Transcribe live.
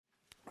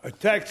Our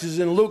text is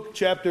in Luke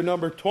chapter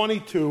number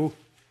 22.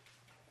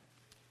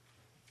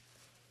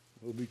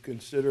 We'll be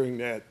considering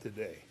that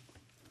today.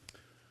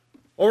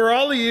 Over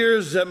all the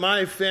years that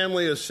my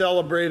family has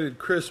celebrated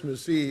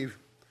Christmas Eve,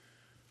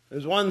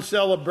 there's one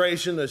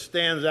celebration that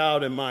stands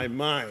out in my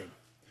mind.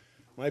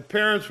 My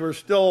parents were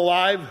still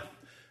alive,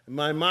 and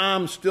my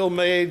mom still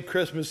made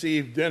Christmas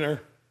Eve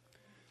dinner.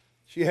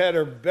 She had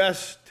her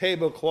best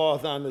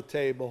tablecloth on the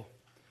table,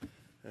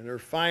 and her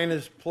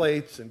finest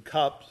plates and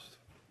cups.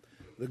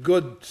 The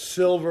good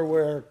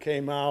silverware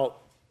came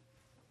out.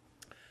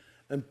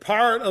 And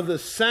part of the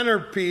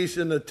centerpiece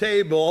in the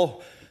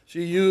table,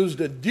 she used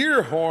a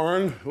deer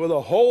horn with a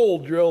hole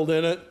drilled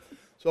in it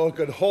so it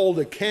could hold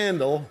a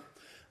candle.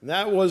 And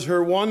that was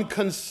her one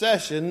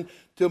concession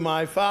to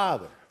my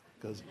father,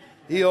 because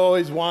he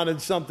always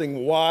wanted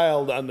something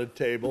wild on the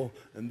table,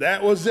 and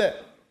that was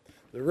it.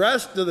 The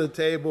rest of the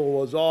table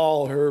was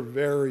all her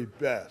very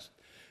best.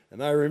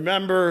 And I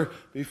remember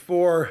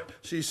before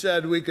she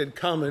said we could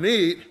come and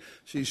eat,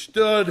 she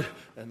stood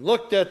and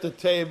looked at the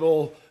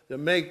table to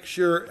make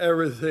sure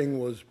everything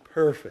was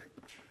perfect.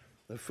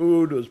 The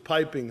food was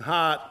piping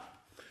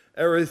hot.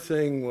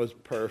 Everything was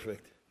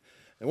perfect.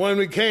 And when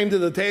we came to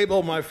the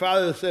table, my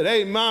father said,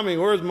 "Hey, Mommy,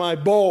 where's my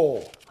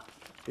bowl?"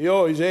 He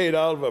always ate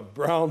out of a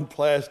brown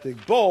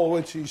plastic bowl,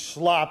 which he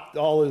slopped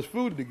all his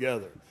food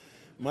together.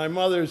 My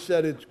mother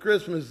said, "It's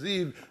Christmas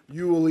Eve.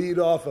 You will eat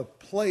off a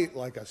plate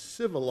like a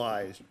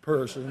civilized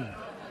person.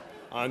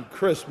 On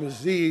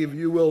Christmas Eve,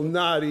 you will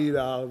not eat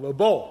out of a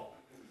bowl."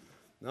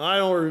 Now, I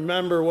don't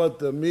remember what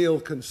the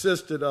meal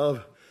consisted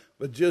of,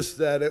 but just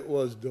that it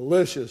was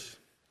delicious.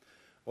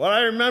 What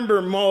I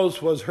remember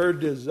most was her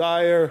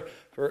desire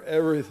for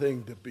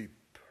everything to be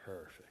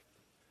perfect.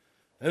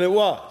 And it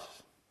was.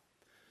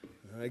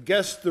 And I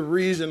guess the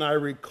reason I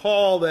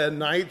recall that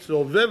night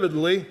so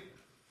vividly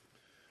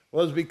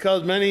was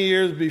because many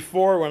years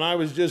before, when I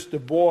was just a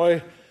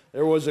boy,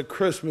 there was a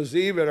Christmas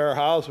Eve at our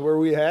house where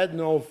we had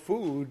no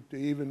food to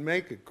even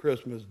make a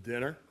Christmas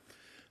dinner.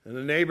 And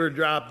the neighbor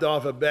dropped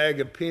off a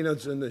bag of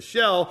peanuts in the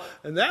shell,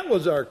 and that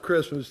was our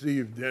Christmas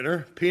Eve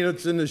dinner,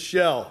 peanuts in the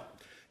shell.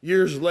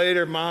 Years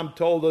later, Mom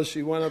told us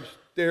she went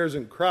upstairs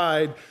and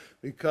cried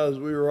because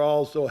we were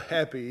all so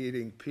happy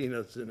eating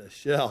peanuts in a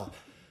shell.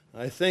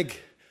 I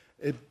think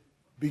it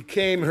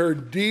became her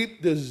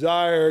deep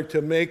desire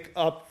to make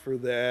up for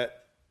that.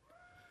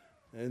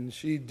 And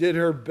she did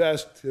her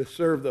best to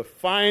serve the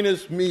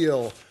finest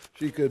meal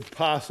she could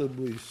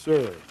possibly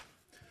serve.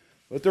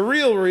 But the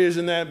real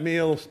reason that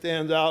meal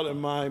stands out in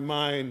my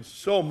mind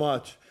so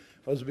much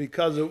was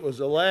because it was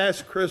the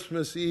last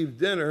Christmas Eve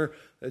dinner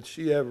that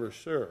she ever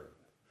served.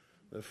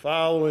 The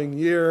following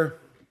year,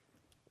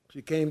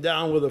 she came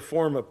down with a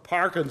form of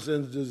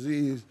Parkinson's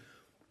disease,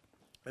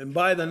 and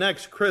by the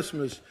next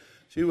Christmas,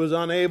 she was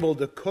unable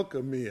to cook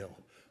a meal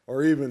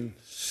or even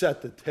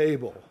set the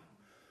table.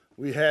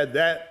 We had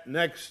that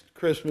next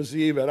Christmas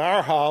Eve at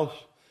our house.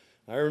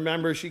 I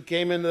remember she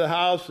came into the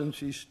house and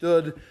she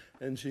stood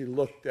and she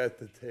looked at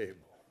the table.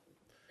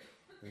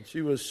 And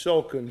she was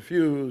so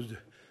confused,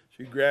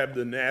 she grabbed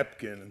a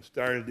napkin and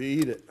started to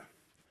eat it.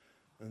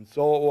 And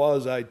so it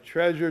was, I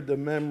treasured the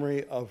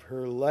memory of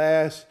her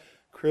last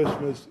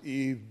Christmas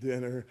Eve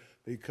dinner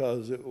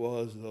because it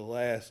was the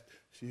last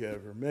she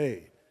ever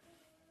made.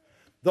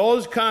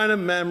 Those kind of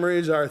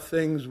memories are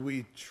things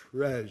we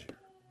treasure.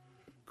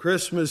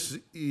 Christmas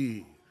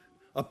Eve,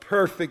 a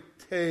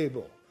perfect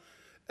table,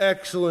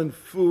 excellent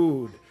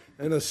food,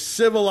 and a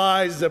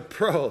civilized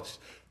approach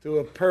to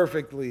a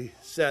perfectly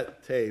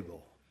set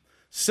table.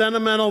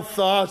 Sentimental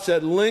thoughts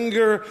that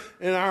linger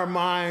in our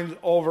minds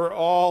over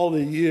all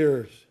the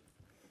years.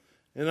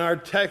 In our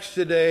text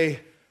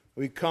today,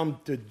 we come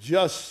to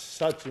just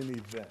such an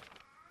event.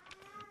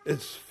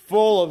 It's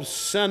full of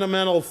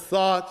sentimental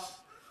thoughts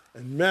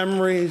and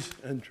memories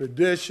and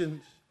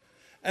traditions,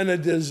 and a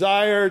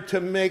desire to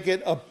make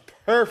it a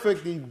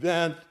perfect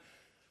event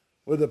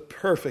with a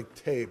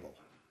perfect table.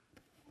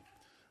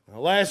 Now,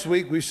 last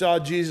week we saw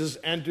Jesus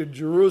enter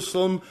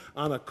Jerusalem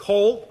on a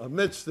colt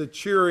amidst the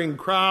cheering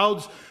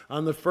crowds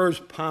on the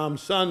first Palm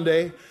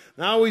Sunday.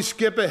 Now we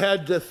skip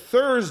ahead to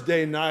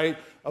Thursday night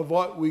of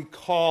what we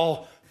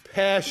call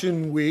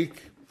Passion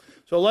Week.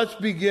 So let's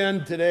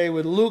begin today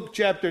with Luke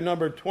chapter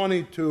number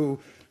 22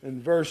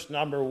 and verse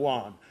number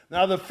 1.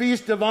 Now the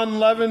feast of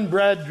unleavened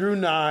bread drew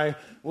nigh,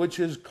 which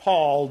is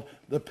called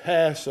the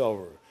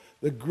Passover.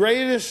 The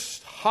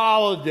greatest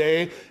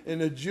holiday in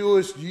the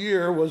Jewish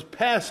year was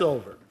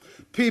Passover.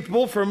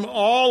 People from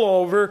all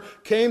over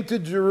came to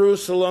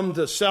Jerusalem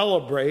to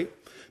celebrate.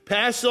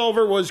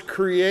 Passover was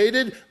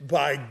created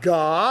by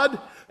God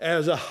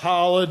as a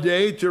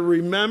holiday to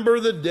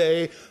remember the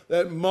day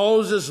that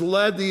Moses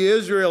led the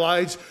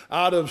Israelites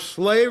out of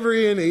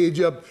slavery in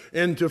Egypt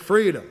into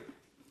freedom.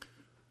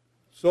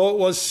 So it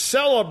was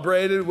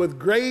celebrated with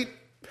great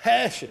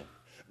passion,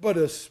 but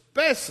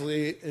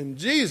especially in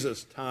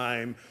Jesus'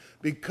 time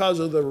because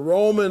of the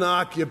Roman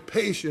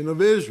occupation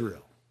of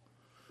Israel.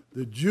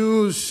 The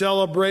Jews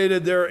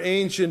celebrated their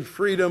ancient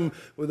freedom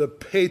with a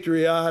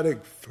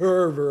patriotic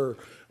fervor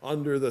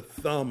under the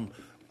thumb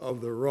of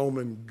the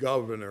Roman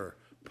governor,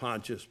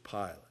 Pontius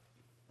Pilate.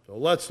 So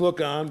let's look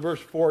on,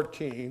 verse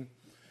 14.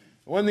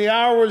 When the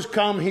hour was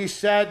come, he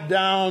sat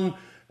down,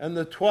 and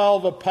the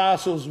 12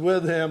 apostles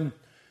with him.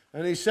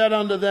 And he said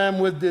unto them,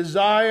 with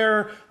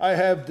desire I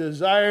have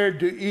desired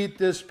to eat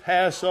this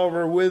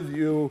Passover with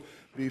you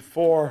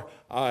before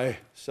I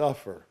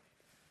suffer.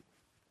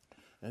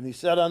 And he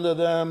said unto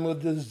them,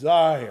 with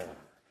desire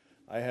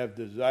I have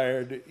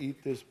desired to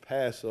eat this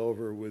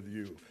Passover with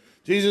you.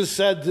 Jesus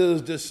said to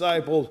his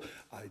disciples,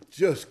 I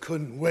just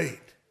couldn't wait.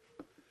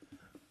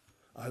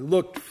 I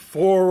looked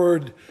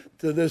forward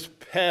to this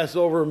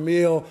Passover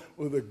meal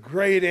with a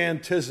great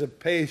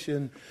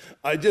anticipation.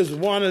 I just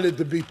wanted it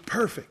to be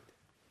perfect.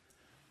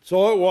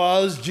 So it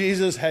was,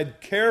 Jesus had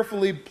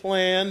carefully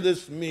planned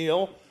this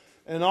meal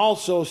and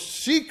also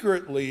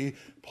secretly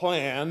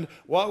planned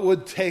what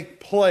would take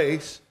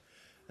place.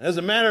 As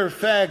a matter of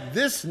fact,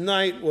 this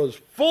night was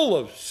full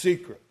of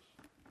secrets.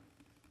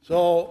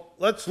 So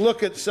let's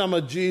look at some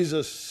of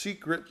Jesus'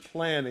 secret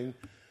planning.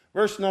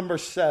 Verse number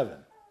 7.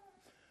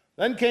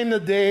 Then came the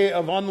day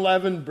of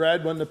unleavened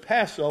bread when the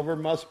Passover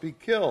must be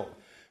killed.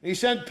 And he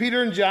sent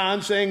Peter and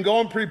John, saying, go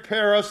and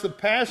prepare us the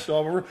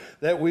Passover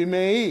that we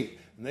may eat.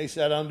 And they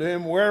said unto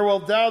him, where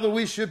wilt thou that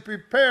we should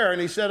prepare?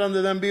 And he said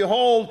unto them,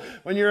 behold,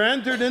 when you're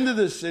entered into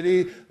the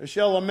city, there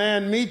shall a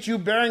man meet you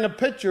bearing a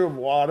pitcher of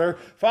water.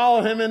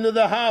 Follow him into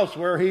the house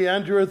where he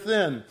entereth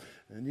in.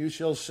 And you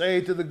shall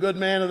say to the good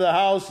man of the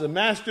house, the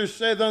master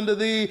saith unto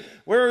thee,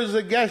 where is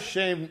the guest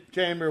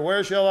chamber?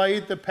 Where shall I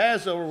eat the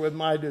Passover with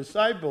my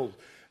disciples?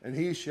 And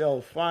he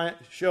shall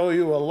show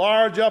you a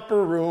large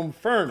upper room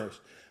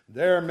furnished.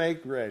 There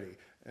make ready.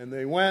 And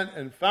they went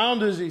and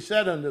found as he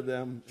said unto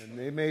them, and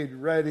they made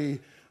ready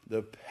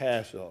the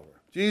Passover.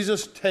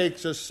 Jesus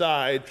takes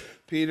aside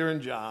Peter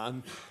and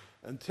John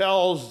and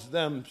tells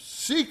them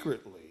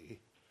secretly,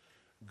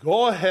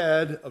 go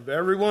ahead of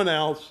everyone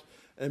else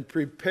and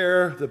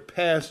prepare the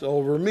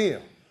Passover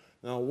meal.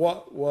 Now,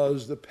 what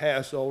was the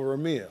Passover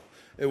meal?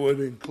 It would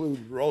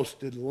include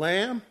roasted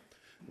lamb.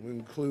 It would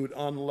include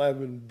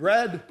unleavened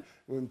bread. It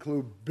would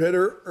include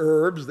bitter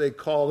herbs, they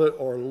called it,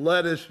 or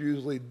lettuce,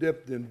 usually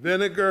dipped in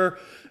vinegar.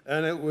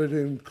 And it would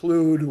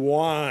include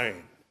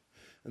wine.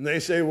 And they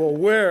say, well,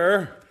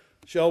 where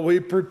shall we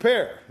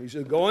prepare? He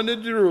said, go into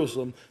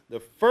Jerusalem. The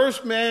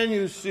first man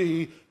you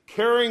see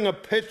carrying a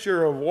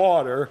pitcher of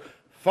water,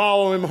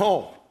 follow him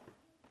home.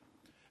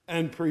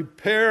 And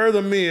prepare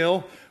the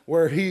meal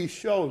where he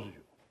shows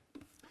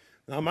you.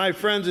 Now, my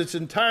friends, it's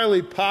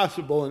entirely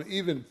possible and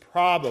even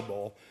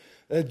probable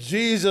that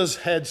Jesus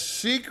had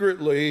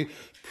secretly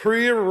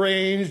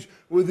prearranged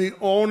with the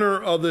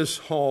owner of this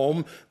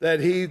home that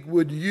he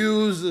would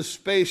use the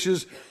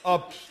spacious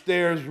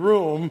upstairs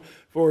room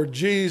for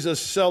Jesus'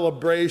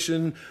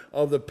 celebration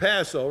of the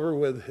Passover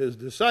with his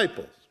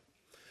disciples.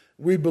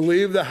 We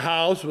believe the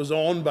house was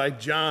owned by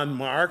John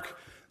Mark,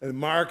 and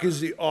Mark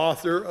is the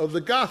author of the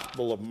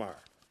Gospel of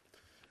Mark,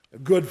 a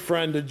good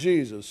friend of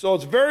Jesus. So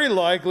it's very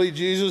likely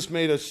Jesus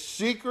made a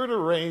secret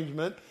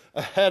arrangement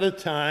ahead of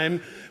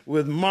time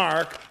with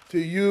Mark to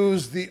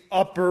use the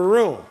upper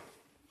room.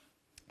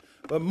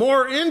 But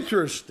more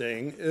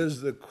interesting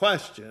is the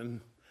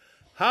question,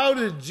 how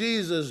did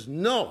Jesus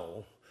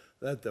know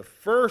that the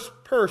first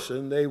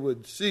person they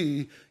would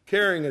see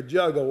carrying a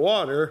jug of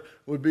water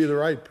would be the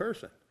right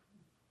person?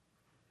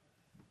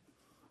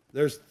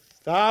 There's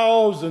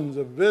thousands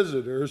of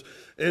visitors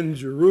in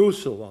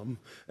Jerusalem,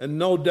 and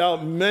no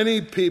doubt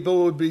many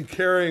people would be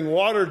carrying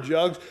water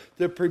jugs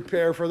to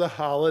prepare for the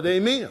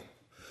holiday meal.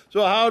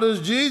 So how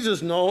does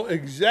Jesus know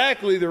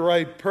exactly the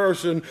right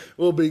person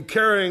will be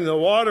carrying the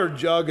water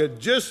jug at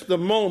just the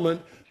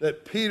moment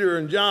that Peter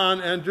and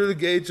John enter the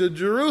gates of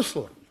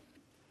Jerusalem?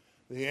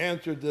 The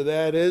answer to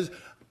that is,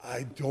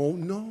 I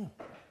don't know.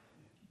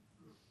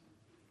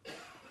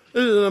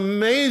 This is an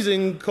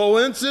amazing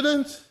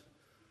coincidence.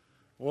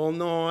 Well,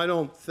 no, I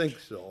don't think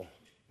so.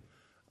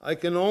 I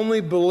can only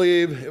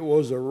believe it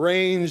was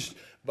arranged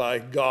by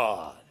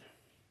God.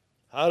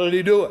 How did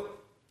he do it?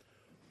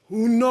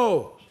 Who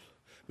knows?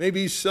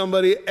 Maybe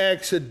somebody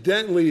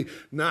accidentally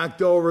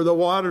knocked over the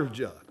water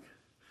jug.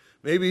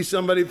 Maybe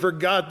somebody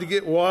forgot to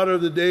get water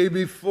the day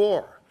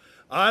before.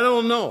 I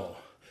don't know.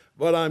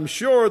 But I'm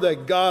sure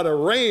that God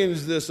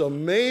arranged this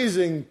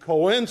amazing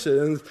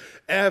coincidence.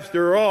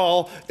 After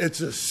all, it's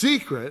a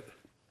secret.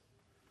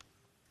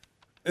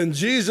 And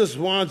Jesus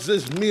wants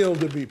this meal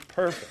to be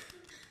perfect.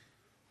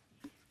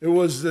 It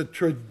was the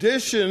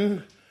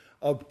tradition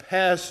of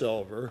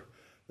Passover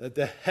that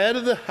the head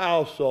of the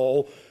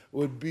household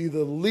would be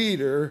the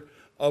leader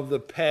of the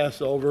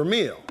Passover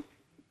meal.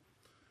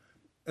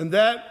 And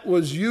that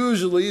was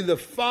usually the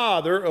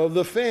father of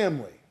the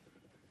family.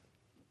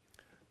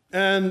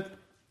 And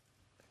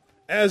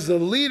as the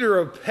leader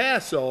of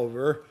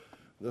Passover,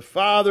 the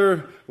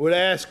father would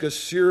ask a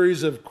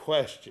series of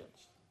questions,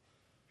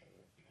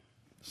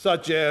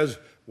 such as,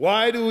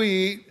 why do we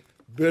eat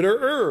bitter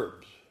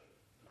herbs?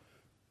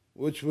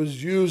 Which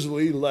was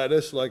usually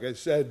lettuce, like I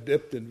said,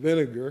 dipped in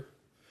vinegar.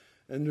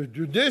 And the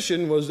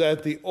tradition was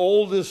that the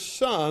oldest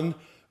son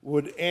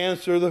would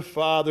answer the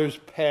Father's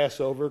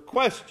Passover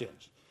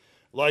questions.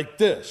 Like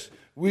this: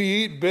 we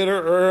eat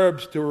bitter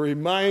herbs to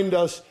remind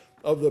us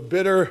of the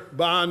bitter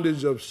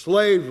bondage of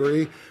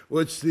slavery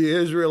which the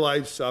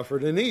Israelites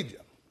suffered in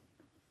Egypt.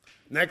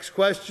 Next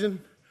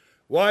question: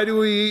 why do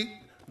we eat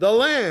the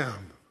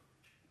lamb?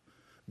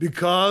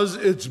 Because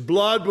its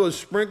blood was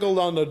sprinkled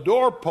on the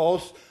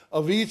doorposts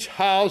of each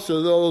house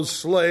of those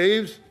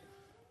slaves,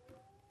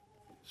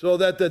 so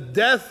that the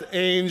death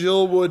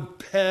angel would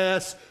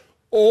pass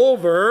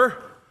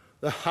over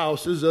the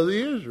houses of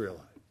the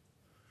Israelites.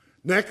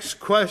 Next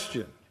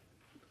question: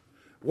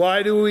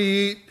 why do we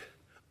eat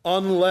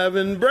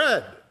unleavened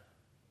bread?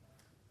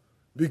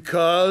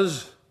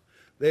 Because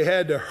they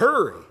had to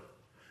hurry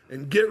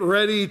and get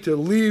ready to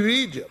leave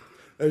Egypt.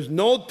 There's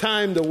no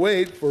time to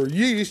wait for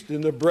yeast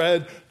in the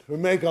bread to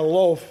make a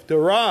loaf to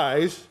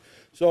rise,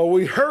 so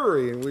we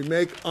hurry and we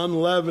make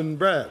unleavened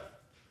bread.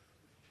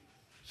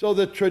 So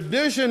the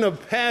tradition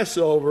of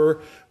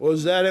Passover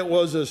was that it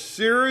was a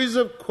series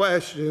of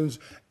questions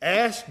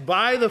asked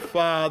by the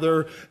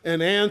father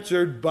and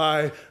answered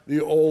by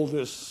the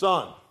oldest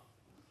son.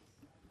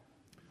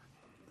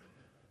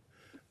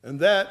 And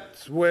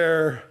that's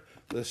where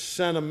the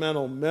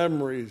sentimental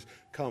memories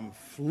come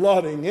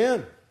flooding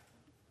in.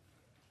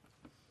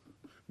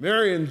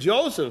 Mary and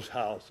Joseph's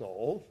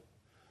household,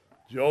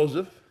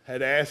 Joseph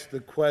had asked the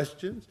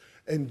questions,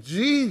 and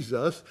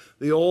Jesus,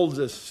 the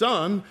oldest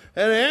son,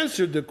 had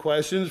answered the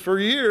questions for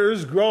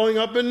years growing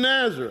up in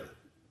Nazareth.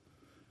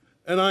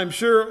 And I'm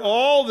sure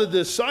all the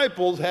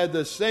disciples had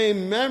the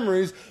same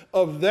memories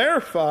of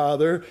their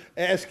father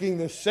asking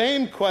the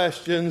same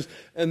questions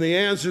and the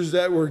answers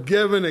that were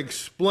given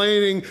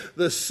explaining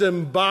the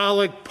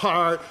symbolic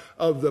part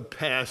of the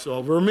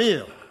Passover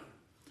meal.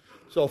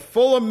 So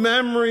full of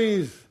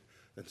memories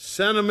and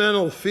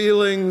sentimental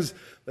feelings,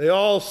 they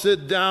all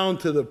sit down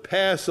to the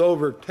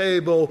Passover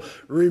table,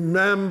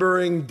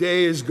 remembering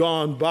days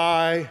gone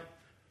by.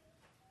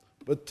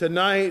 But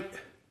tonight,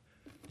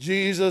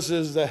 Jesus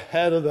is the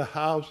head of the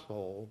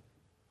household.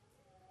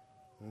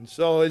 And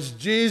so it's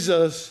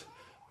Jesus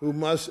who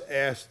must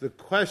ask the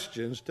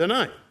questions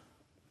tonight.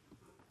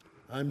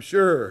 I'm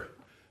sure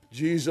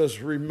Jesus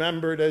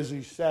remembered as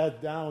he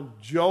sat down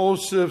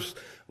Joseph's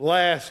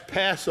last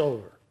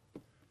Passover.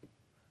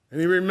 And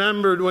he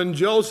remembered when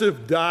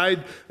Joseph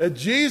died that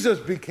Jesus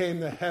became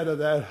the head of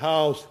that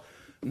house.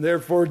 And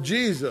therefore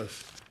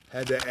Jesus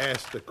had to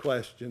ask the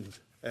questions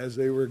as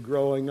they were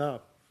growing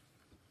up.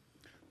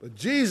 But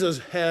Jesus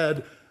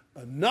had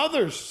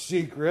another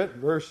secret,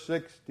 verse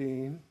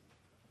 16.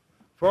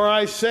 For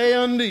I say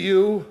unto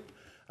you,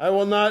 I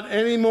will not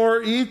any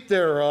more eat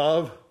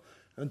thereof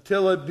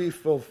until it be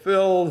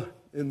fulfilled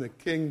in the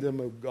kingdom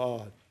of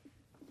God.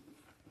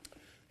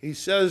 He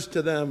says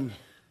to them,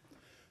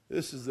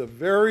 this is a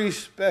very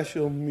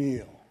special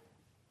meal,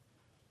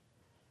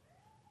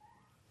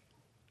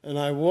 and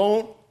I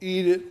won't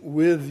eat it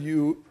with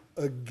you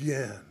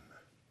again.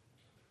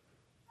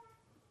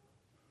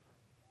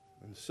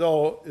 And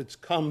so it's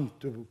come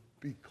to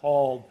be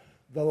called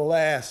the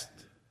Last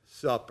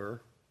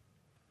Supper.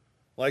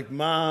 Like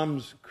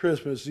Mom's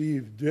Christmas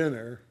Eve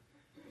dinner,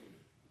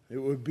 it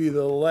would be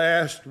the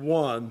last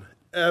one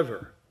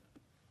ever.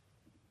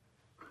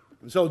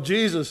 And so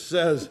Jesus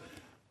says,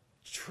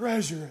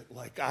 treasure it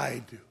like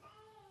I do.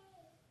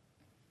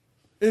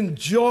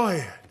 Enjoy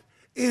it.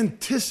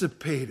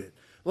 Anticipate it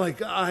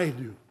like I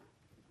do.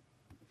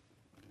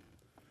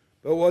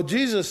 But what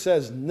Jesus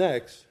says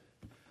next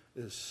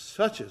is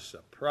such a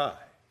surprise.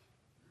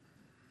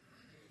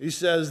 He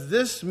says,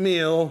 this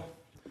meal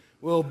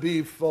will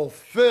be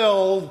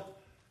fulfilled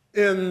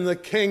in the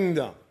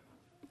kingdom.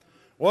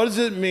 What does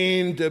it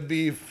mean to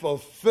be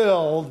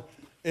fulfilled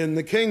in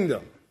the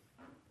kingdom?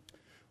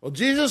 Well,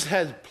 Jesus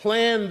has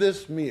planned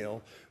this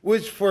meal,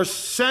 which for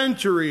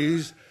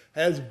centuries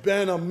has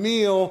been a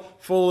meal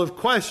full of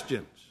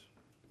questions.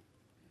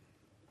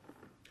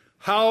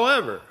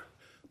 However,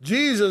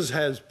 Jesus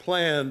has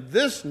planned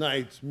this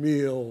night's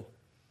meal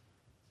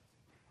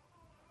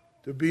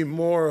to be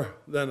more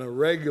than a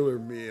regular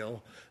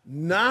meal,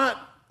 not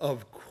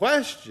of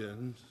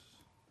questions,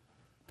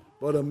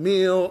 but a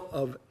meal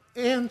of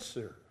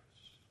answers.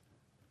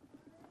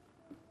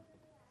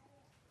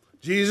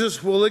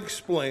 Jesus will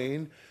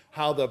explain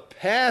how the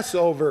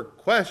Passover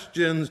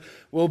questions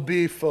will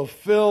be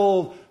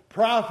fulfilled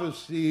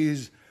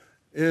prophecies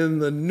in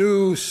the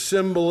new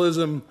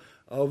symbolism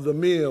of the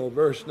meal,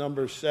 verse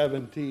number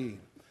 17.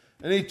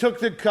 And he took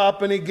the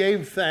cup and he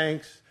gave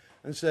thanks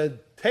and said,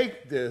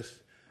 take this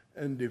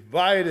and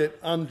divide it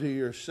unto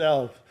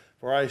yourself.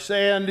 For I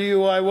say unto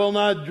you, I will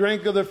not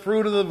drink of the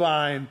fruit of the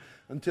vine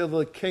until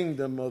the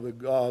kingdom of the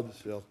gods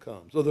shall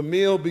come. So the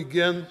meal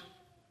begins,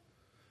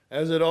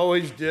 as it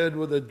always did,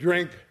 with a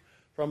drink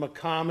from a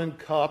common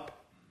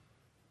cup.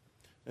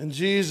 And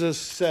Jesus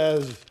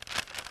says,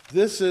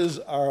 this is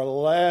our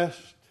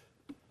last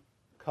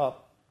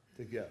cup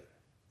together.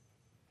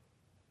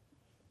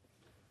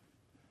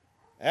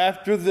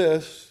 After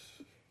this,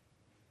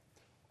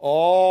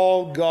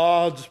 all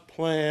God's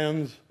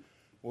plans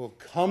will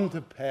come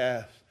to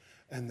pass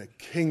and the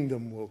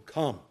kingdom will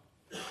come.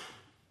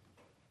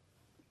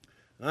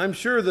 I'm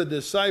sure the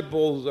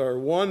disciples are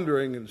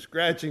wondering and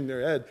scratching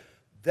their head.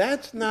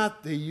 That's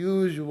not the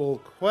usual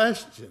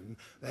question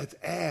that's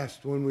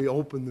asked when we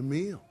open the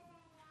meal.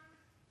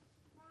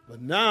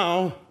 But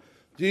now,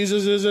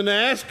 Jesus isn't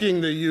asking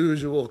the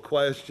usual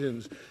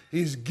questions.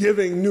 He's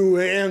giving new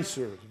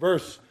answers.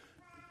 Verse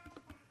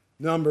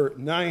number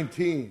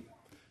 19.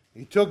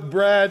 He took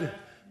bread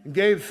and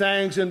gave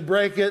thanks and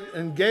brake it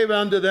and gave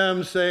unto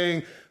them,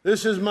 saying,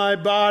 This is my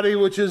body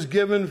which is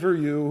given for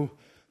you.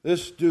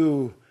 This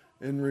do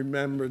in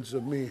remembrance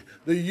of me.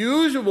 The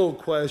usual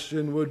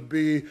question would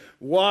be,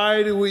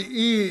 why do we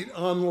eat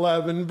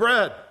unleavened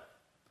bread?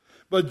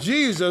 But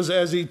Jesus,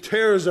 as he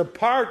tears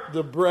apart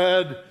the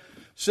bread,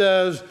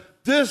 says,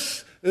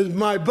 This is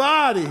my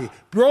body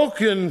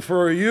broken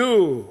for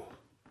you.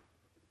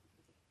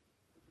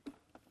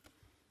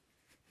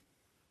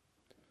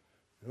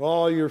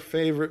 All your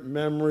favorite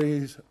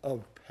memories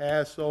of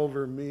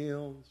Passover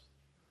meals,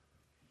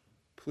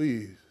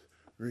 please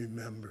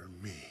remember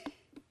me.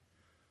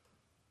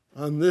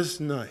 On this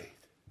night,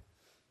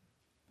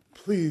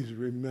 please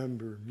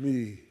remember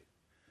me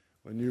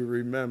when you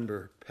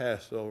remember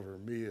Passover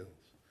meals.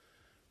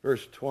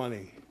 Verse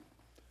 20.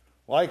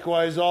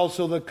 Likewise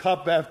also the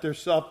cup after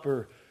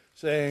supper,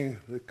 saying,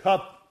 The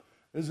cup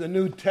is the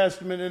New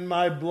Testament in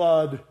my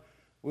blood,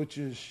 which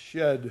is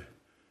shed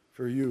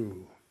for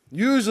you.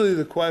 Usually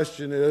the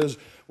question is,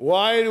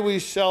 why do we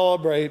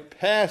celebrate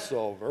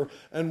Passover,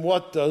 and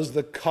what does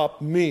the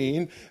cup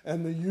mean?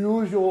 And the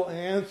usual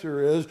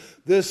answer is,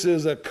 this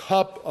is a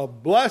cup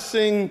of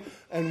blessing,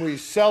 and we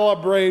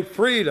celebrate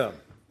freedom.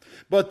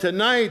 But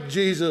tonight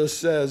Jesus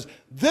says,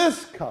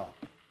 this cup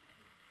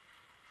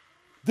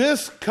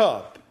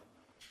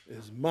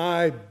is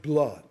my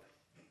blood.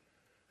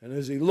 And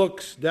as he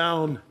looks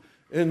down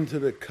into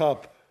the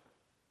cup,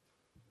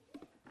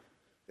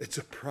 it's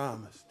a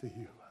promise to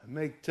you. I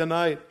make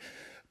tonight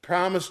a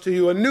promise to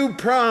you, a new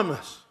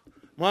promise.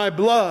 My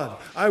blood,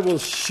 I will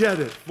shed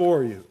it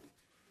for you.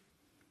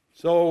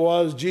 So it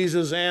was,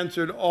 Jesus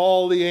answered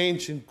all the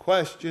ancient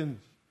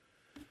questions,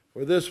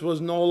 for this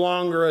was no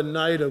longer a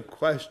night of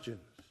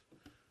questions.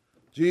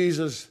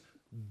 Jesus'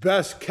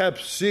 best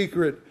kept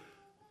secret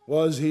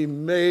was he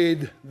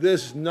made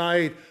this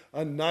night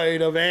a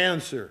night of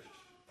answers.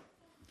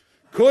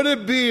 Could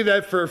it be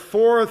that for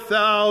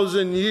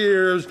 4,000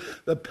 years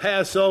the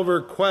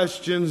Passover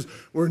questions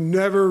were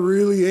never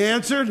really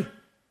answered?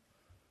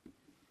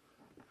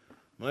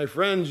 My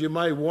friends, you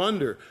might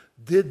wonder,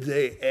 did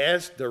they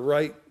ask the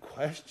right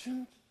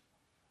questions?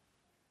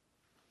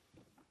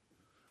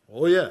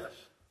 Oh yes,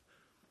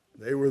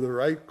 they were the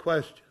right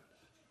questions.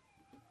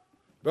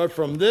 But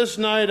from this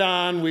night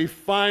on, we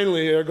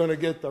finally are going to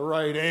get the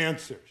right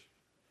answers.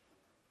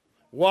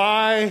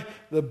 Why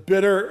the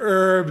bitter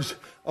herbs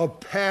of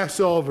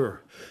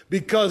Passover?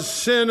 Because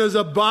sin is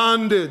a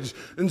bondage,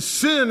 and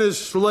sin is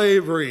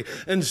slavery,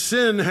 and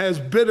sin has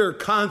bitter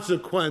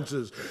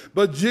consequences.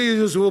 But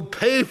Jesus will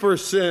pay for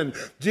sin.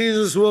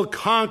 Jesus will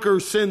conquer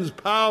sin's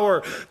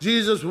power.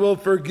 Jesus will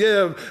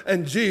forgive,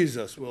 and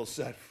Jesus will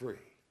set free.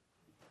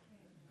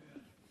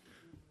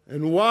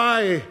 And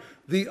why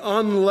the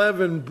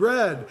unleavened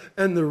bread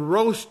and the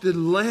roasted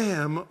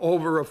lamb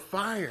over a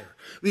fire?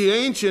 The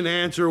ancient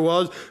answer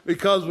was,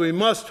 because we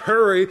must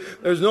hurry.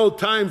 There's no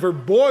time for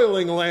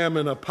boiling lamb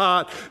in a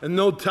pot and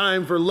no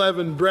time for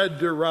leavened bread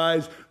to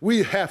rise.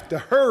 We have to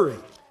hurry.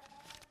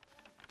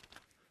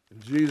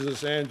 And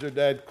Jesus answered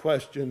that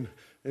question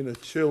in a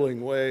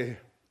chilling way.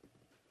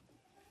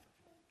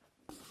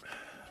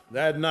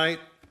 That night,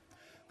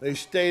 they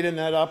stayed in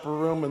that upper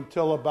room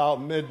until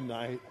about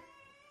midnight.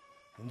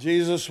 And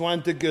Jesus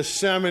went to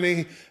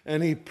Gethsemane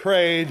and he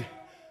prayed.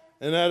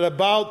 And at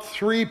about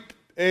 3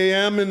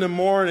 a.m. in the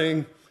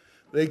morning,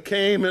 they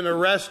came and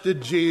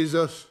arrested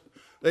Jesus.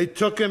 They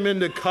took him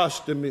into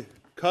custody.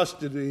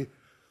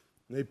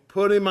 They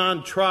put him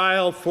on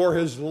trial for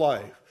his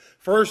life.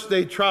 First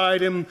they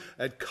tried him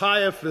at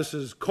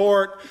Caiaphas'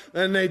 court.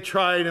 Then they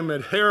tried him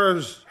at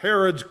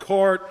Herod's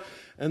court.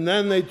 And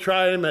then they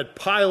tried him at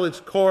Pilate's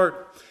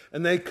court.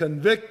 And they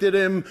convicted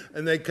him,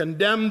 and they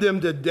condemned him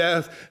to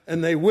death,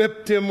 and they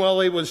whipped him while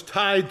he was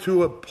tied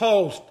to a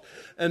post.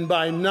 And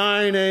by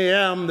 9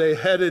 a.m., they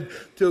headed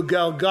to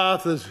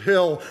Golgotha's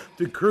hill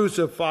to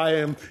crucify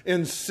him.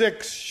 In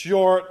 6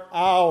 short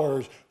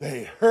hours,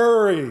 they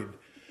hurried,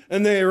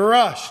 and they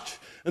rushed,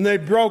 and they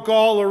broke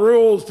all the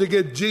rules to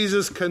get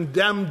Jesus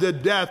condemned to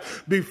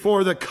death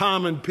before the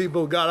common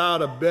people got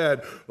out of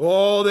bed.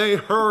 Oh, they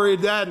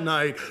hurried that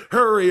night.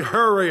 Hurry,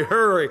 hurry,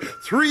 hurry.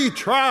 3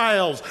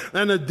 trials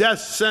and a death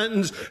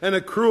sentence and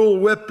a cruel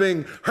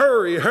whipping.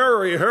 Hurry,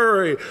 hurry,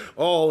 hurry.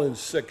 All in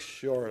 6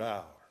 short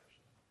hours.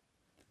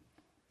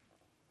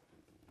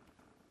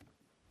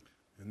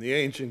 And the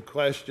ancient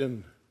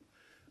question,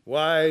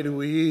 why do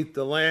we eat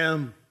the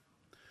lamb?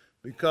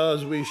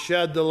 Because we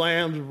shed the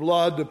lamb's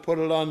blood to put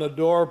it on the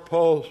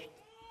doorpost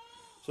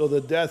so the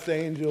death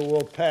angel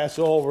will pass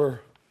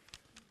over.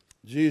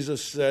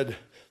 Jesus said,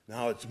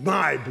 now it's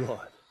my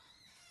blood.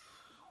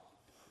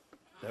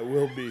 that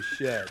will be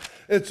shed.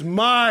 It's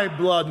my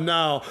blood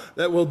now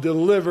that will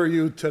deliver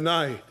you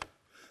tonight.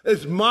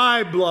 It's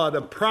my blood,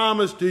 a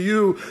promise to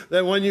you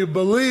that when you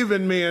believe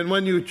in me and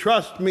when you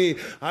trust me,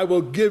 I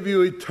will give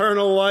you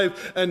eternal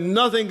life and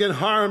nothing can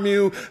harm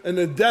you and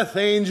the death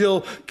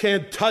angel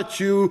can't touch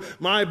you.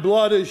 My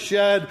blood is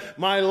shed,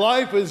 my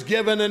life is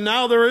given, and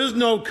now there is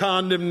no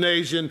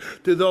condemnation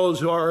to those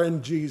who are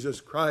in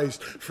Jesus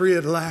Christ. Free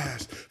at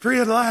last, free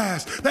at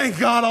last. Thank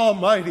God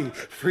Almighty,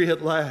 free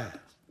at last.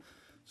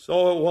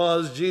 So it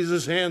was,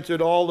 Jesus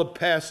answered all the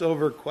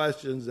Passover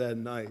questions that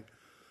night.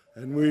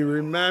 And we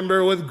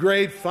remember with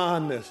great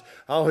fondness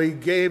how he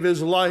gave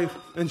his life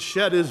and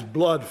shed his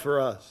blood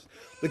for us.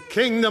 The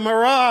kingdom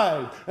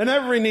arrived, and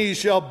every knee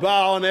shall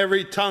bow and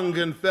every tongue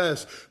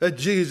confess that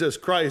Jesus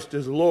Christ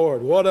is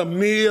Lord. What a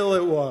meal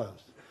it was.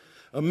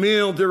 A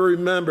meal to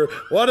remember.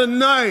 What a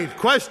night.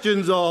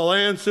 Questions all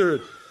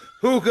answered.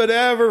 Who could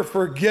ever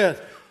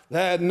forget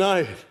that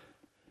night?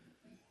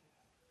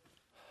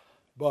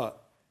 But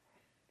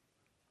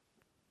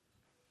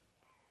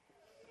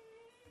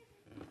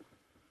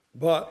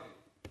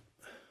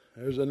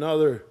there's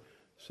another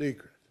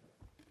secret.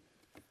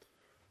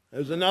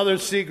 There's another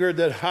secret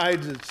that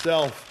hides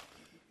itself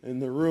in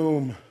the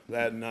room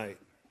that night.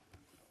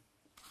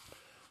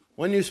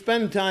 When you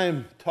spend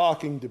time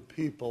talking to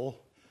people,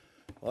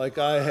 like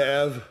I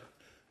have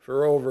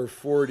for over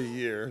 40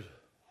 years,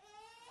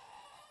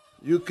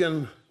 you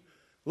can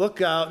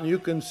look out and you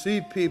can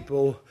see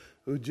people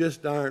who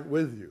just aren't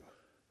with you.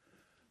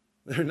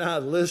 They're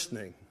not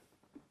listening.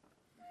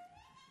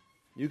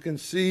 You can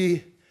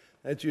see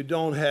that you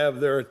don't have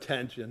their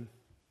attention.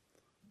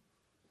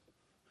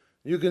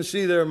 You can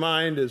see their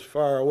mind is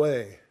far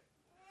away.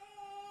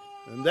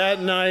 And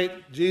that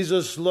night,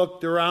 Jesus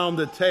looked around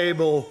the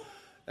table,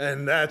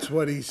 and that's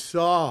what he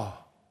saw.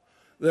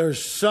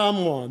 There's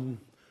someone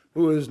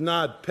who is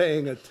not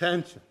paying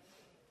attention.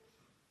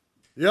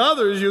 The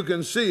others, you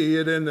can see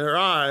it in their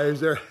eyes.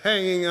 They're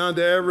hanging on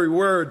to every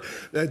word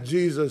that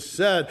Jesus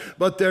said.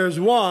 But there's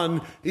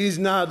one, he's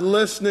not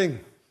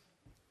listening.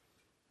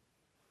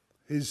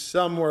 He's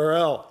somewhere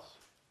else.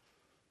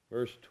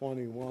 Verse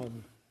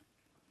 21.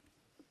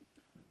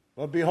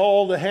 But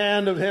behold, the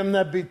hand of him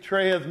that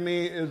betrayeth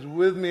me is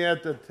with me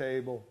at the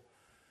table.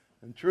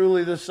 And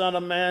truly the Son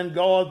of Man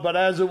goeth, but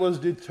as it was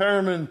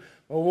determined,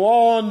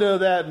 woe unto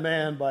that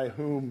man by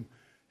whom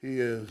he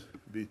is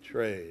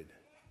betrayed.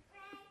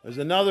 There's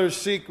another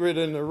secret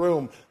in the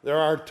room. There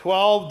are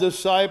 12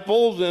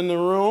 disciples in the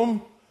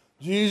room.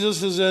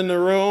 Jesus is in the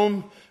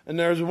room. And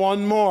there's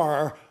one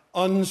more,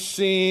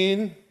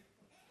 unseen,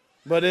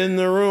 but in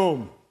the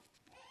room.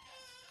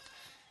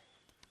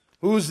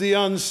 Who's the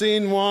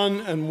unseen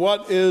one and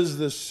what is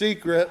the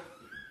secret?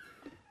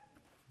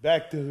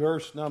 Back to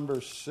verse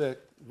number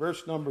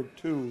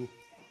 2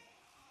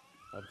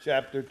 of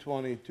chapter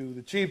 22.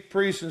 The chief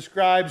priests and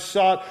scribes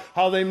sought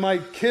how they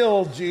might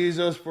kill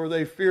Jesus, for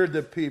they feared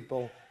the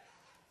people.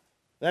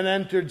 Then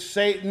entered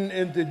Satan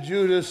into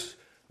Judas,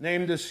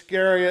 named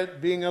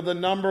Iscariot, being of the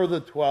number of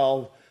the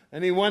 12.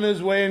 And he went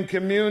his way and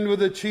communed with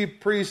the chief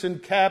priests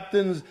and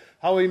captains,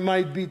 how he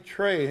might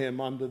betray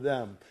him unto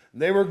them.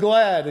 And they were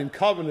glad and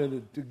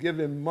covenanted to give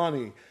him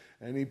money.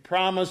 And he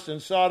promised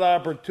and sought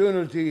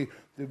opportunity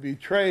to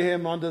betray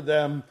him unto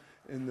them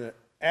in the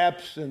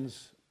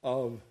absence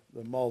of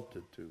the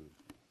multitude.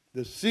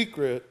 The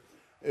secret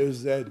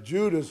is that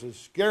Judas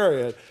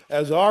Iscariot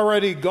has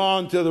already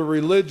gone to the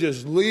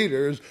religious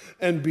leaders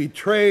and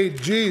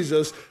betrayed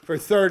Jesus for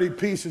 30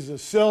 pieces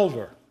of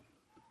silver.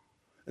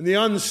 And the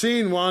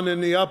unseen one in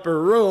the upper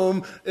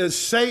room is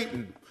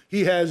Satan.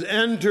 He has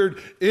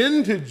entered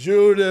into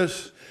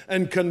Judas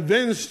and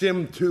convinced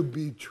him to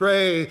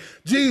betray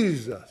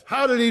Jesus.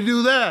 How did he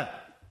do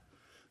that?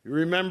 You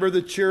remember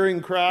the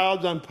cheering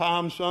crowds on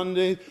Palm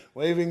Sunday,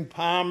 waving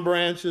palm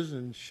branches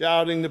and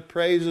shouting the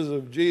praises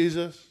of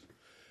Jesus?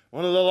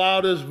 One of the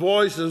loudest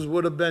voices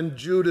would have been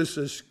Judas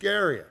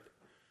Iscariot.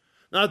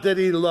 Not that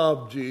he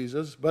loved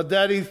Jesus, but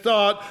that he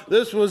thought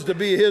this was to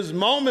be his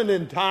moment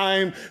in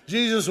time.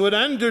 Jesus would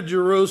enter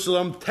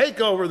Jerusalem, take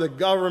over the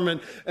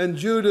government, and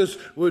Judas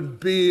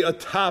would be a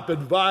top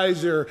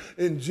advisor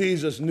in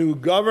Jesus' new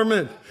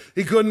government.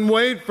 He couldn't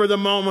wait for the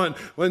moment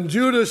when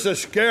Judas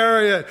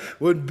Iscariot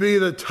would be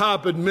the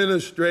top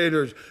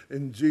administrators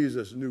in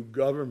Jesus' new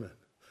government.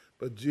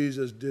 But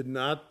Jesus did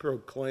not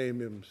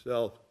proclaim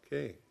himself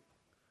king.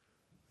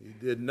 He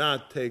did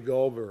not take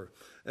over.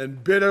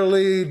 And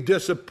bitterly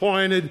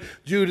disappointed,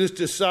 Judas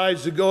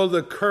decides to go to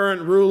the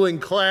current ruling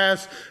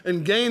class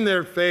and gain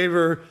their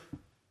favor.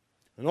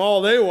 And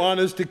all they want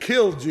is to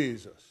kill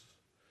Jesus.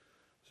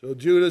 So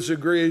Judas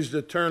agrees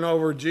to turn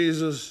over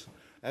Jesus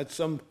at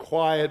some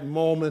quiet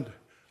moment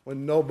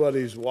when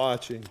nobody's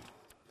watching.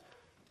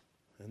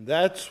 And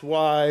that's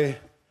why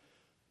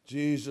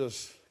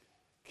Jesus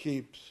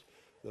keeps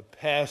the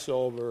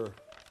Passover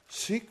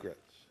secrets.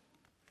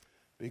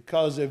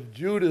 Because if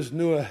Judas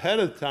knew ahead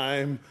of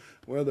time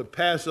where the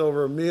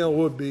Passover meal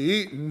would be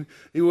eaten,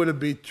 he would have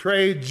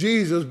betrayed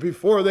Jesus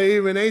before they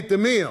even ate the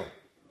meal.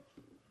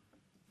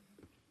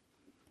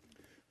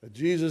 But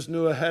Jesus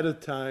knew ahead of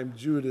time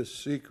Judas'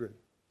 secret.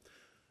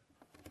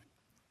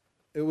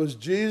 It was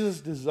Jesus'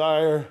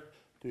 desire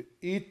to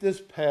eat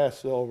this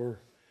Passover,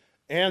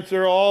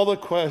 answer all the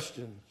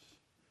questions,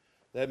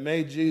 that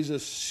made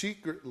Jesus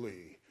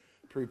secretly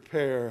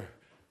prepare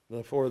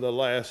for the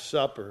Last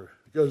Supper.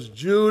 Because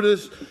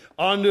Judas,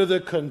 under the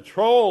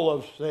control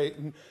of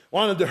Satan,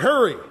 wanted to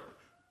hurry,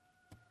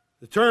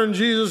 to turn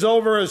Jesus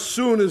over as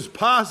soon as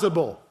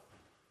possible.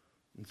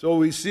 And so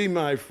we see,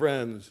 my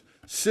friends,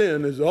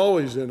 sin is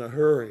always in a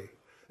hurry.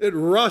 It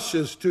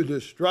rushes to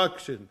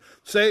destruction.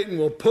 Satan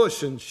will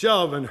push and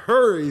shove and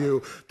hurry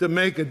you to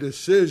make a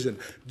decision.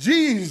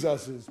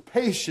 Jesus is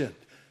patient.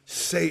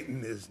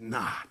 Satan is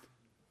not.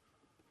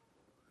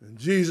 And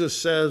Jesus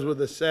says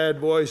with a sad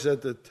voice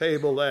at the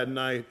table that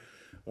night,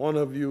 one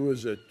of you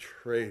is a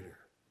traitor.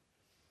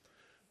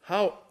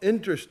 How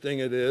interesting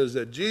it is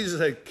that Jesus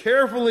had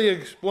carefully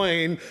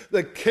explained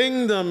the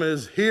kingdom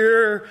is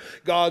here.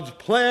 God's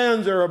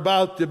plans are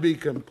about to be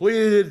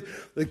completed.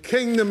 The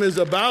kingdom is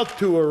about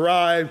to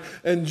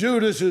arrive. And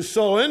Judas is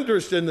so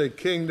interested in the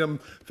kingdom,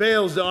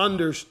 fails to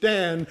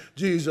understand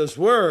Jesus'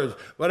 words.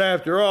 But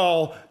after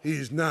all,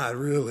 he's not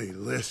really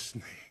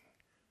listening.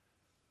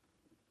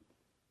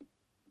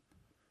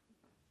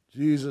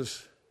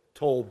 Jesus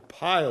told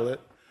Pilate,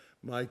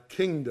 my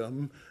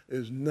kingdom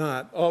is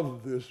not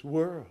of this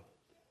world.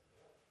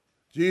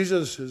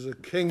 Jesus is a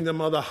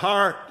kingdom of the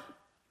heart.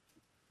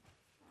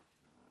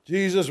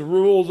 Jesus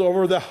rules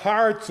over the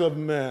hearts of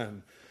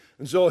men.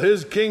 And so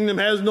his kingdom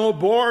has no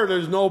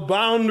borders, no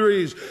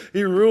boundaries.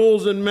 He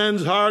rules in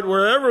men's heart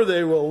wherever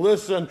they will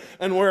listen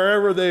and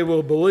wherever they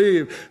will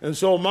believe. And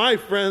so, my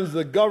friends,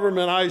 the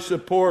government I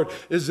support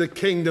is the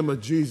kingdom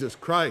of Jesus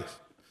Christ.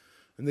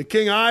 And the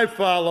king I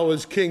follow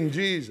is King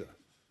Jesus.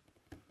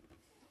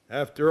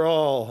 After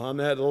all, on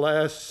that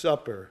Last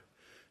Supper,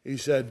 he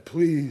said,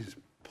 please,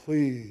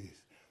 please,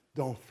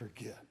 don't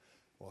forget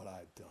what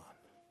I've done.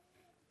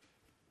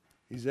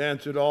 He's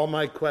answered all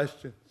my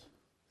questions.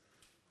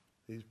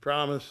 He's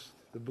promised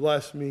to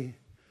bless me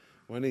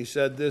when he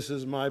said, this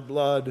is my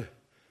blood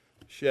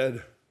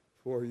shed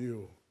for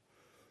you.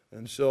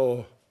 And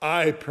so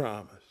I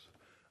promise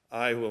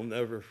I will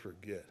never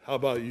forget. How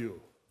about you?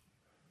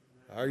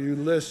 Are you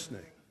listening?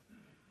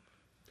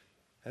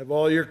 Have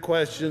all your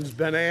questions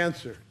been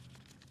answered?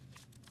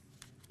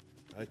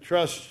 I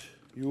trust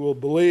you will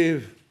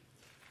believe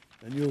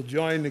and you'll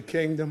join the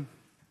kingdom.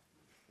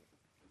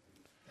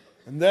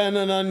 And then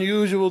an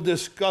unusual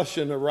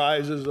discussion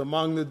arises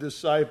among the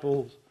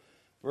disciples,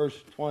 verse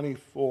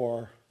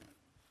 24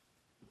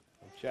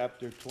 of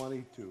chapter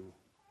 22.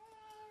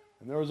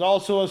 And there was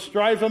also a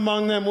strife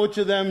among them, which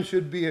of them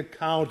should be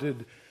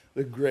accounted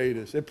the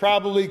greatest. It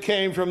probably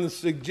came from the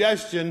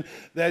suggestion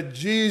that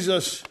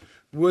Jesus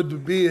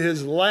would be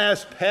his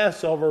last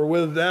Passover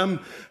with them.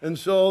 And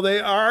so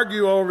they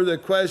argue over the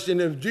question,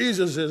 if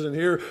Jesus isn't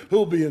here,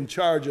 who'll be in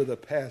charge of the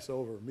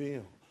Passover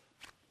meal?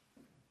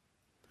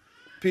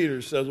 Peter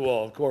says,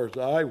 well, of course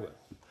I will.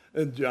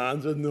 And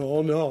John said,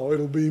 no,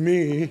 it'll be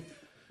me.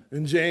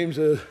 And James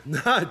says,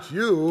 not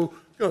you,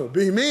 it's going to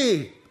be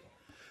me.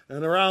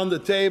 And around the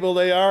table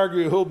they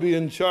argue who'll be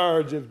in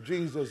charge if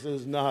Jesus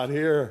is not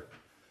here.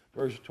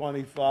 Verse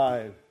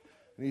 25.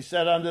 And he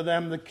said unto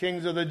them, the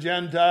kings of the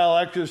Gentile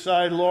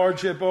exercise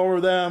lordship over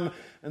them,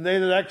 and they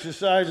that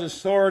exercise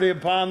authority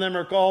upon them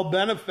are called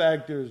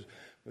benefactors.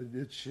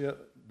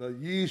 But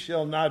ye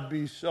shall not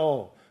be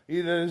so.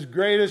 He that is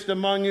greatest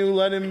among you,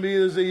 let him be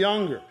as the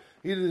younger.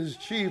 He that is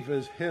chief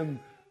is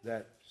him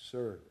that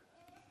serveth.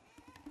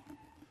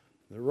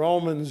 The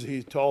Romans,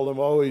 he told them,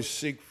 always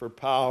seek for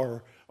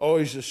power,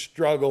 always a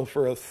struggle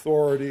for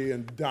authority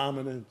and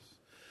dominance.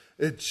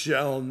 It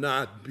shall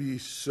not be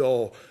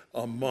so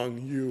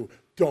among you.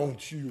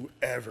 Don't you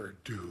ever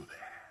do that.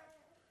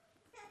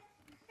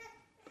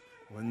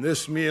 When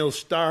this meal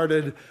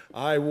started,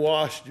 I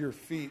washed your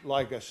feet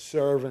like a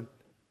servant.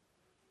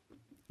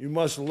 You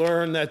must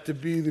learn that to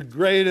be the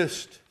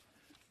greatest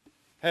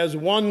has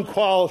one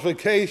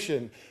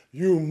qualification.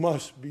 You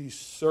must be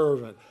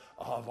servant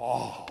of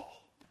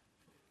all.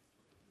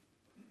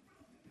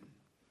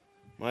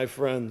 My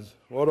friends,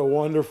 what a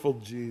wonderful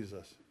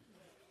Jesus.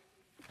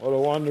 What a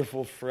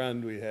wonderful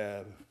friend we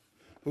have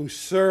who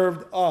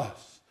served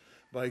us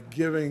by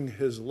giving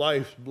his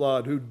life's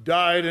blood, who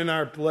died in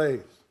our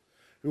place,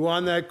 who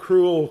on that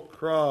cruel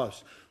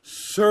cross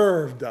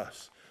served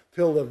us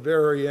till the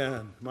very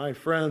end. My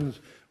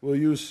friends, will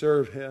you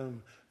serve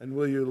him and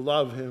will you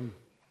love him?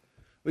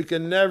 We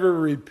can never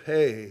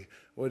repay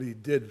what he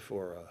did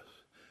for us,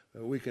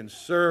 but we can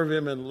serve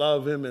him and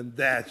love him, and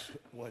that's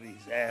what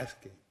he's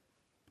asking.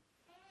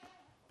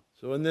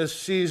 So in this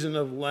season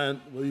of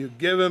Lent, will you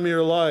give him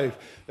your life,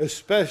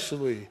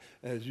 especially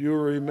as you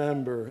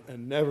remember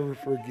and never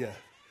forget,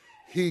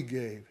 he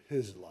gave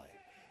his life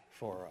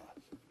for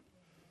us.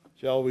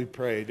 Shall we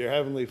pray? Dear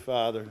Heavenly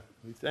Father,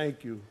 we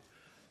thank you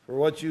for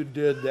what you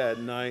did that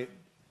night,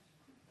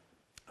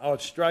 how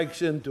it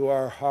strikes into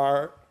our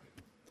heart,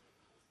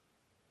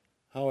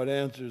 how it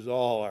answers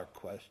all our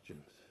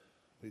questions.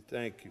 We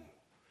thank you.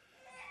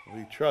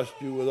 We trust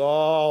you with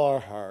all our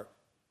heart.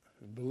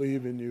 and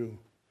believe in you.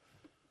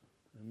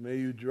 And may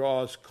you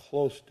draw us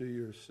close to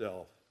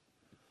yourself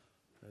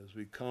as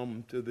we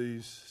come to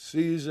these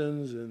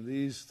seasons and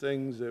these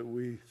things that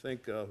we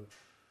think of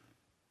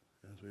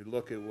as we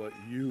look at what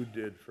you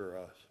did for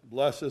us.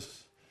 Bless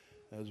us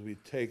as we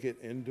take it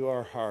into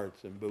our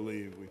hearts and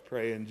believe. We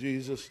pray in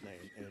Jesus'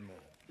 name. Amen.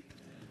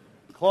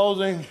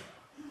 Closing,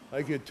 I'd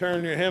like you to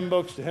turn your hymn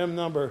books to hymn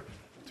number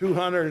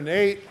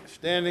 208,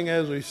 standing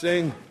as we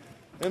sing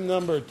hymn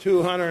number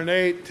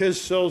 208,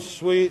 "'Tis So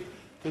Sweet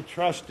to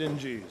Trust in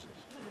Jesus."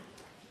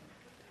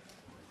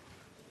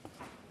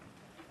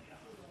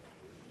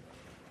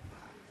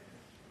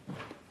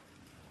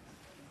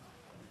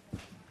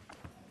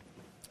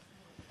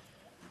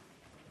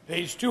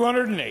 Page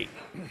 208.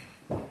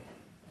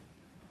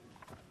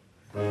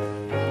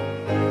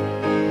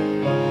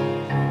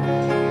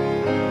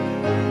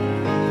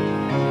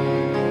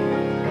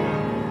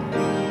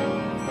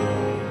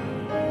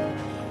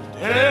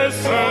 It's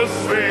so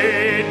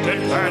sweet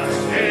to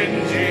trust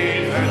in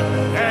Jesus,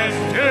 and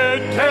to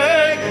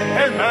take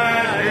him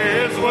at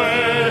his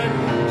word,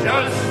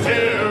 just to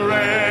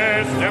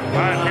rest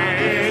upon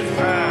his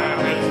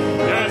promise,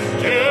 just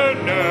to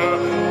know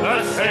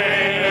the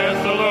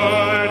saith the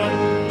Lord.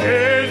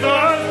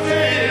 Jesus,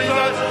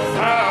 Jesus,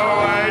 how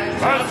I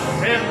trust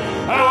him,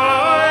 how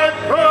I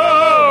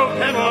prove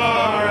him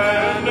o'er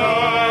and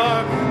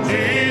o'er.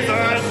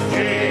 Jesus,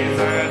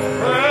 Jesus,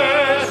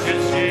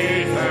 precious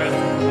Jesus,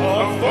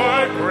 oh,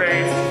 for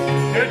grace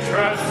to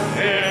trust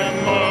him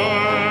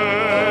more.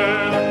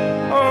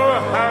 Oh,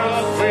 how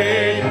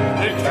sweet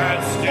to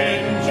trust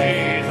in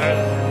Jesus,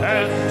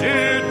 as to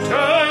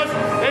trust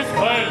his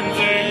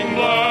cleansing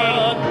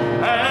blood,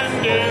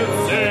 and in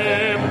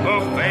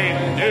simple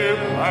faith to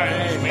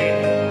plunge me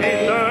in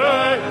the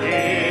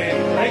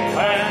healing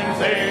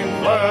cleansing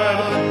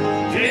blood.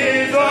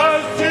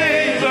 Jesus,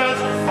 Jesus,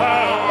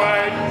 how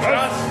I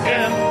trust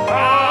him,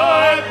 how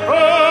I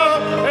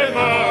prove him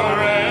o'er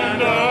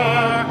and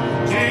o'er.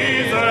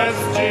 Jesus,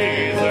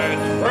 Jesus,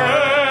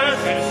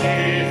 precious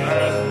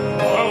Jesus,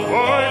 oh,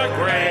 for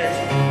grace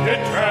to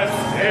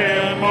trust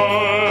him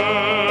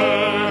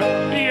more.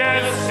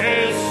 Yes,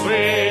 'tis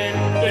sweet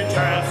to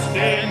trust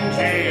in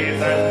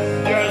Jesus,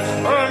 just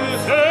from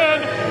sin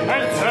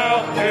and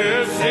self to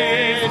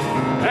cease,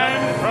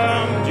 and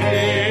from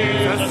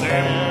Jesus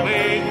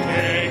simply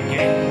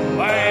taking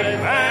life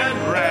and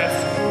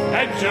rest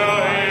and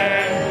joy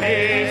and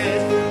peace.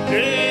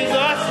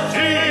 Jesus,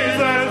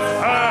 Jesus,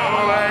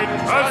 how I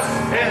trust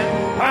him,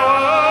 how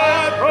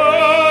I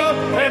prove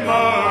him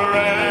o'er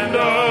and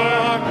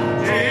o'er.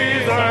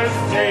 Jesus,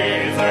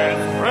 Jesus,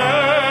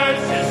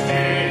 precious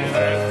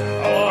Jesus,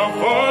 oh,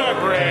 for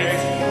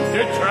grace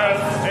to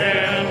trust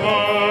him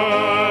more.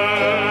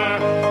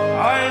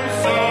 I'm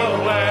so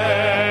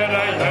glad I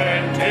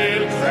learned to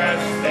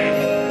trust in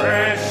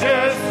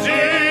precious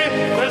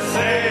Jesus,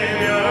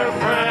 Savior,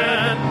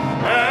 friend,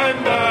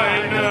 and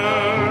I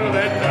know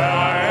that thou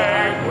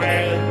art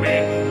with me,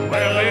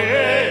 with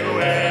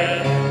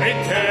me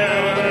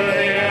till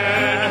the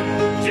end.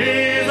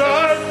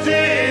 Jesus,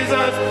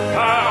 Jesus,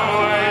 how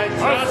I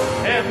trust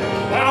him,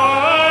 how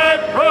I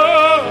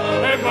prove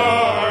him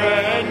o'er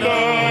and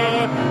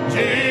o'er.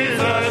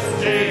 Jesus,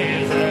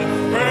 Jesus,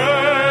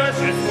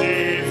 precious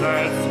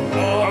Jesus,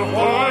 oh,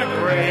 for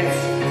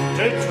grace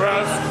to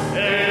trust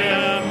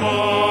him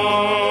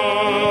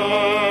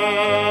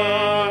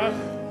more.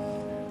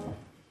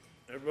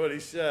 Everybody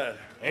said,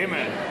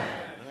 Amen.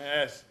 I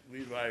asked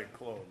Levi to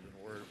close in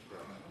a word of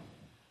prayer.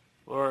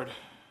 Lord,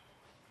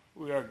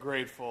 we are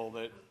grateful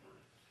that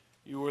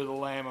you were the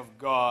Lamb of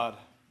God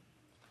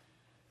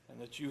and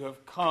that you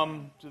have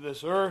come to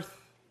this earth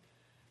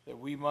that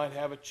we might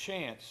have a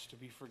chance to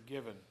be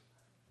forgiven.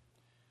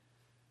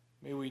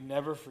 May we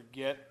never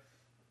forget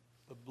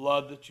the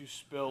blood that you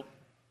spilt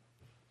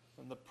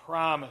and the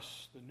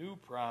promise, the new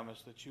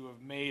promise that you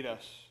have made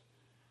us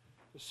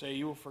to say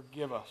you will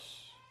forgive us,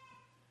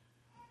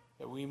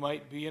 that we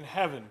might be in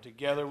heaven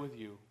together with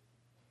you,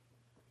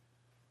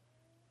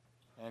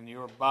 and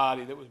your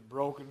body that was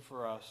broken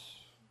for us.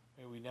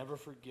 May we never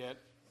forget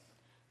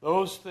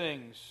those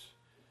things.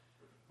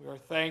 We are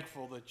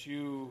thankful that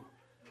you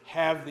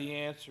have the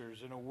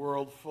answers in a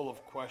world full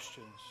of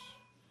questions,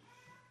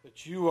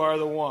 that you are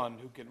the one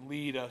who can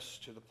lead us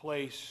to the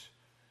place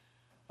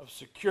of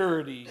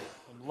security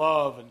and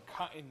love and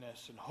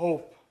kindness and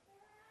hope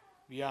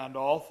beyond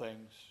all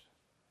things.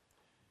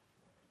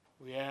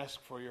 We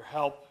ask for your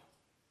help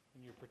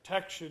and your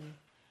protection.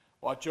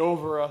 Watch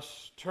over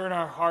us. Turn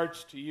our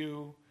hearts to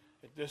you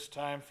at this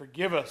time.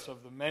 Forgive us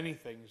of the many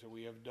things that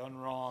we have done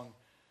wrong.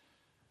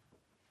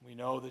 We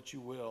know that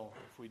you will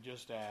if we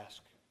just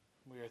ask.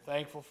 We are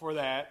thankful for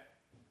that.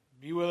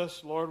 Be with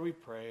us, Lord, we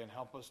pray, and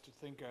help us to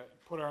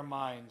put our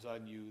minds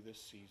on you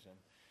this season.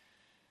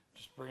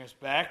 Just bring us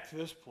back to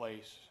this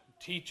place.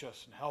 Teach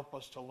us and help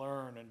us to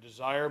learn and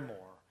desire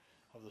more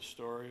of the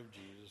story of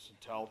Jesus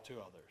and tell to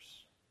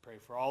others. Pray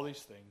for all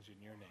these things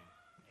in your name.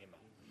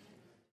 Amen.